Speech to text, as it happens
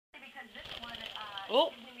Oh,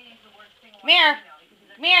 come here.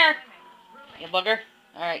 Come here. You booger.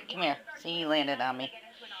 Alright, come here. See, he landed on me.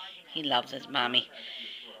 He loves his mommy.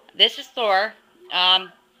 This is Thor.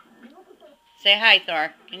 Say hi,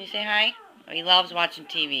 Thor. Can you say hi? Oh, he loves watching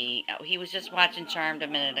TV. He was just watching Charmed a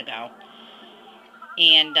minute ago.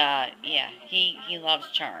 And, yeah, he loves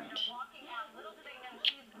Charmed.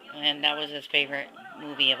 And that was his favorite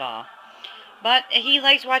movie of all. But he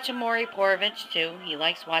likes watching Maury Povich, too. He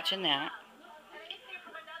likes watching that.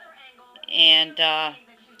 And,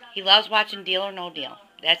 he loves watching Deal or No Deal.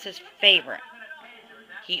 That's his favorite.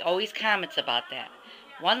 He always comments about that.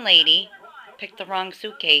 One lady picked the wrong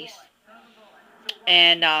suitcase.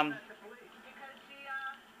 And,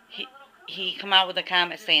 he come out with a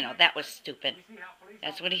comment saying, "Oh, that was stupid."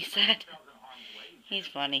 That's what he said. He's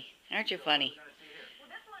funny. Aren't you funny?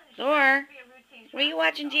 Thor, what are you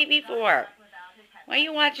watching TV for? Why are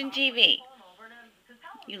you watching TV?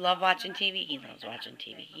 You love watching TV? He loves watching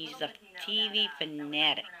TV. He's a TV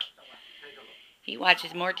fanatic. He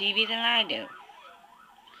watches more TV than I do.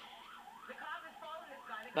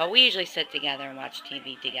 But we usually sit together and watch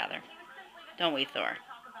TV together. Don't we, Thor?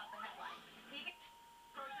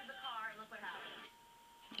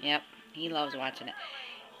 Yep, he loves watching it.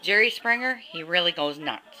 Jerry Springer, he really goes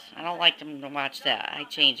nuts. I don't like him to watch that. I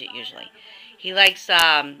change it usually. He likes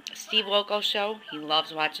Steve Wilkos show. He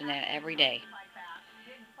loves watching that every day.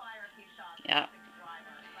 Yep.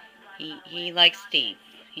 He likes Steve.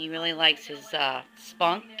 He really likes his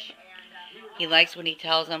spunk. He likes when he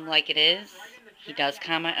tells them like it is. He does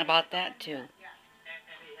comment about that too.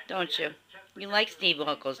 Don't you? You like Steve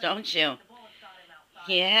Wilkos, don't you?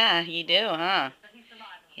 Yeah, you do, huh?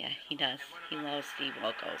 Yeah, he does. He loves Steve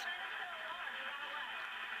Wilkos.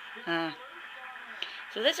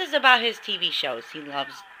 So this is about his TV shows. He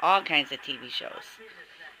loves all kinds of TV shows.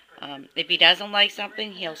 If he doesn't like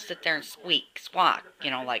something, he'll sit there and squawk, you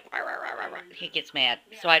know, like, rah, rah, rah, rah, rah. He gets mad.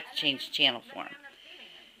 So I have to change the channel for him.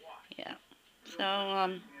 Yeah.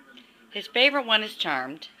 So, his favorite one is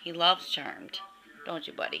Charmed. He loves Charmed. Don't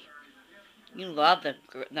you, buddy? You love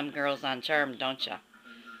them girls on Charmed, don't you?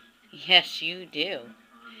 Yes, you do.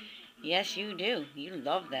 Yes, you do. You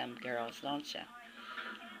love them girls, don't you?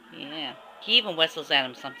 Yeah. He even whistles at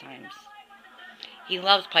them sometimes. He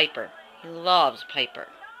loves Piper. He loves Piper.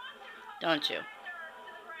 Don't you?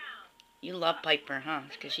 You love Piper, huh?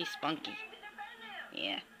 Because she's spunky.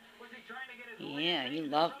 Yeah. Yeah, you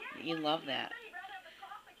love that.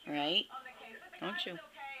 Right? Don't you?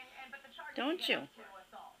 Don't you?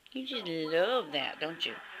 You just love that, don't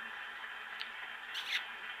you?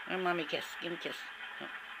 Oh, mommy, kiss. Give me a kiss. Oh.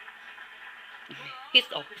 He's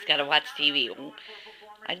got to watch TV. Oh.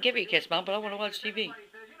 I'd give you a kiss, Mom, but I want to watch TV.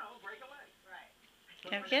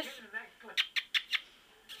 Can I have a kiss?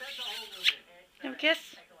 Can I have a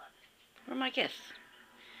kiss? Where's my kiss?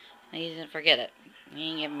 He didn't forget it. He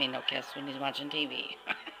ain't giving me no kiss when he's watching TV.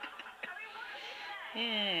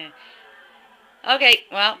 Yeah. Okay,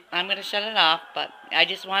 well, I'm going to shut it off, but I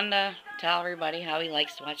just wanted to tell everybody how he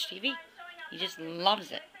likes to watch TV. He just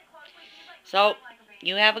loves it. So,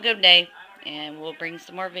 you have a good day, and we'll bring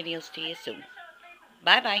some more videos to you soon.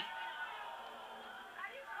 Bye-bye.